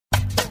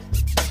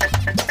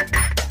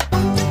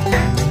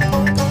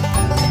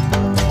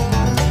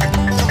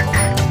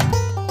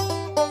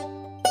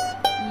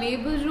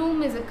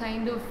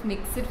of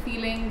mixed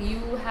feeling.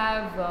 You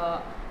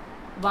have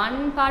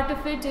one part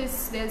of it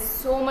is there's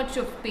so much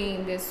of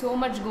pain, there's so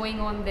much going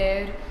on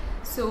there.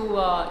 So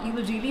you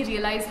will really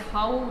realize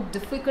how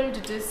difficult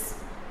it is,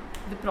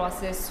 the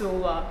process.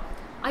 So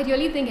I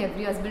really think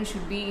every husband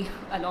should be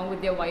along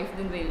with their wife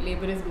when the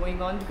labor is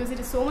going on, because it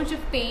is so much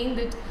of pain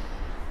that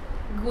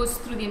goes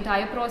through the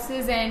entire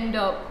process. And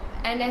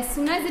as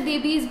soon as the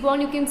baby is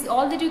born, you can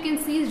all that you can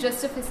see is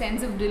just a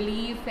sense of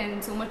relief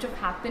and so much of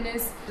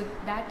happiness.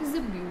 That is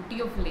the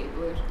beauty of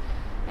labor.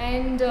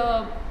 And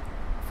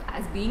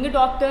as being a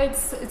doctor,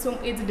 it's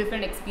a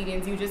different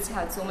experience. You just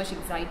have so much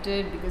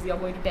excited because you are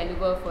going to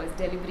deliver first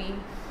delivery.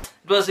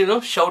 It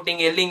was, shouting,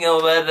 yelling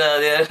over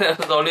there.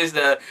 Was always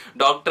the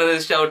doctor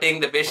is shouting,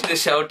 the patient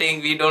is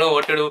shouting. We don't know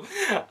what to do,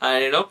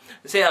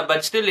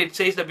 but still, it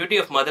says the beauty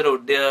of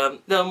motherhood.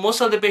 The most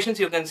of the patients,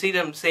 you can see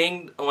them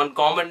saying one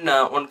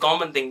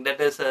common thing,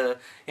 that is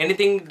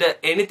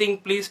anything.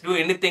 Please do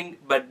anything,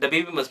 but the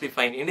baby must be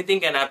fine. Anything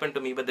can happen to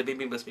me, but the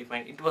baby must be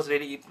fine. It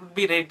would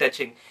be very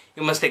touching.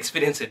 You must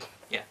experience it.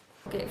 Yeah.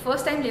 Okay,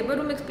 first time labor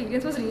room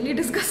experience was really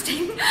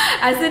disgusting.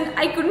 As in,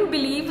 I couldn't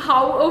believe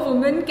how a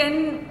woman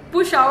can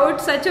push out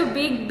such a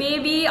big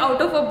baby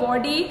out of her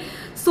body.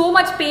 So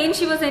much pain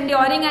she was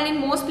enduring, and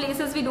in most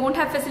places we don't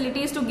have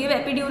facilities to give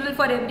epidural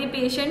for every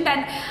patient.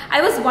 And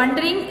I was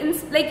wondering,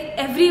 like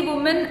every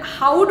woman,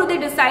 how do they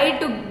decide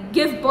to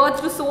give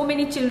birth to so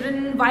many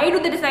children? Why do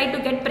they decide to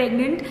get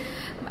pregnant?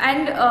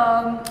 And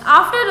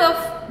after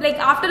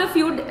a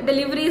few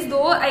deliveries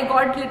though, I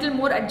got little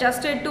more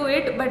adjusted to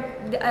it.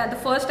 But the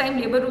first time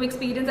labor room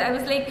experience, I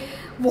was like,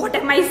 what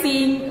am I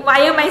seeing?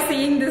 Why am I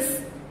seeing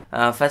this?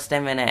 First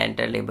time when I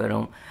entered labor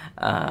room,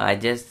 I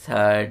just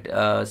heard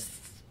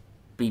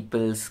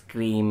people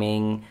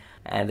screaming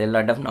and a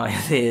lot of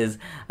noises.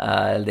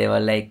 They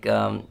were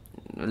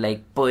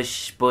like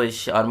push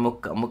or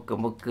muk,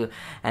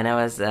 and I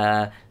was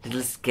a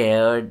little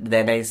scared.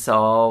 Then I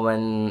saw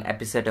one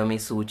episiotomy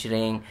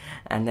suturing,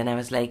 and then I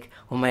was like,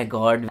 oh my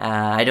god,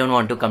 I don't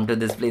want to come to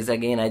this place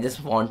again. I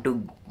just want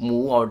to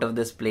move out of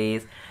this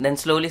place. Then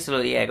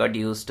slowly I got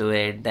used to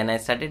it. Then I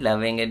started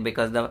loving it,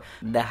 because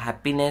the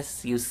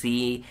happiness you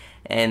see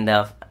in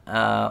the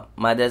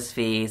mother's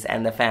face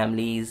and the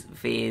family's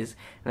face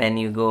when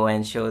you go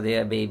and show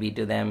their baby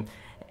to them,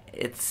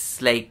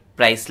 it's like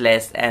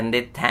priceless, and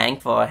they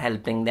thank for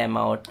helping them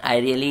out. I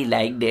really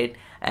liked it.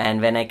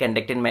 And when I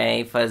conducted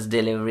my first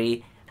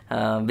delivery,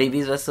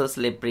 babies were so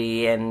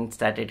slippery and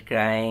started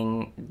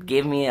crying. It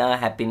gave me a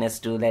happiness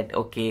too, that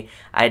okay,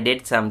 I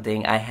did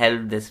something, I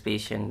helped this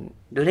patient.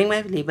 During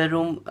my labor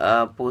room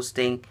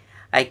posting,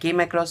 I came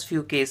across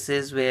few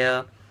cases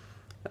where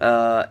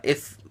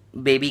if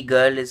baby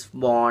girl is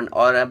born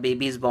or a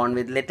baby is born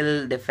with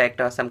little defect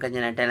or some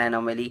congenital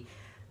anomaly,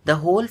 the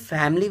whole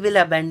family will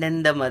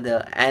abandon the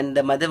mother, and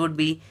the mother would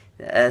be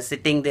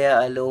sitting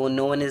there alone.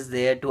 No one is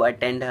there to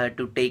attend her,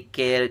 to take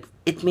care.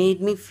 It made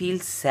me feel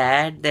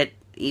sad that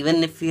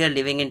even if we are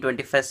living in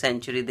 21st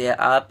century, there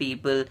are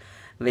people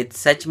with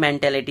such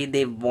mentality.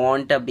 They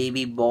want a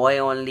baby boy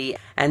only,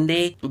 and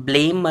they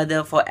blame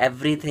mother for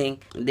everything.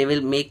 They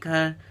will make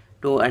her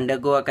to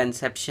undergo a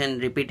conception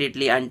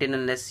repeatedly until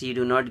unless you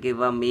do not give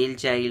a male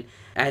child.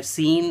 I've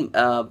seen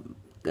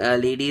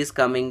ladies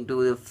coming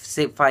to the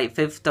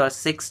fifth or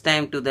sixth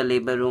time to the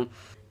labor room.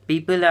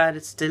 People are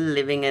still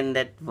living in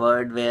that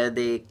world where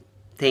they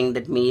think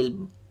that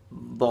male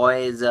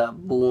boy is a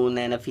boon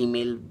and a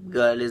female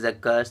girl is a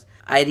curse.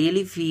 I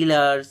really feel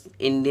our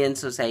Indian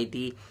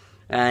society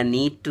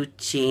need to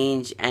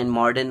change and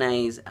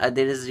modernize.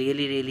 There is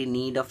really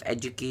need of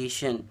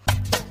education.